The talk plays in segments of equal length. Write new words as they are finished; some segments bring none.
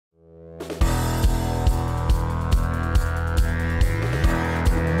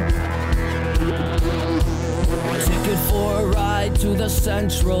the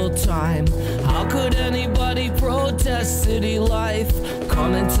Central Time. How could anybody protest city life?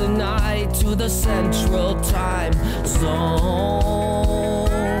 Coming tonight to the Central Time Zone.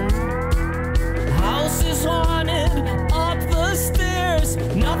 House is haunted, up the stairs.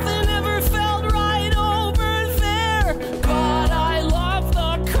 Nothing ever felt right over there. God, I love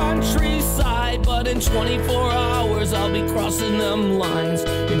the countryside, but in 24 hours I'll be crossing them lines.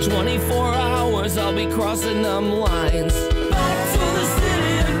 In 24 hours I'll be crossing them lines. Back to the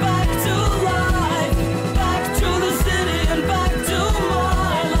city and back to life. Back to the city and back to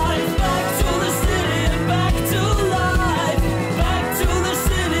my life. Back to the city and back to life. Back to the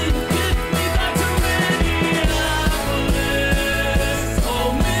city, get me back to Minneapolis. Oh,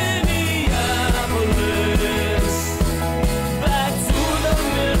 Minneapolis. Back to the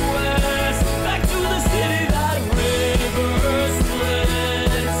Midwest. Back to the city that river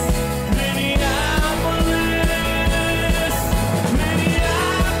splits. Minneapolis.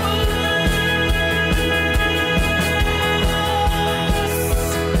 Minneapolis.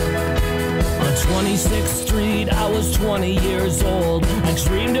 On 26th Street, I was 20 years old. I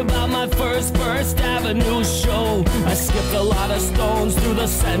dreamed about my first Avenue show. I skipped a lot of stones through the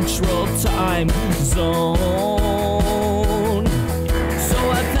Central Time Zone.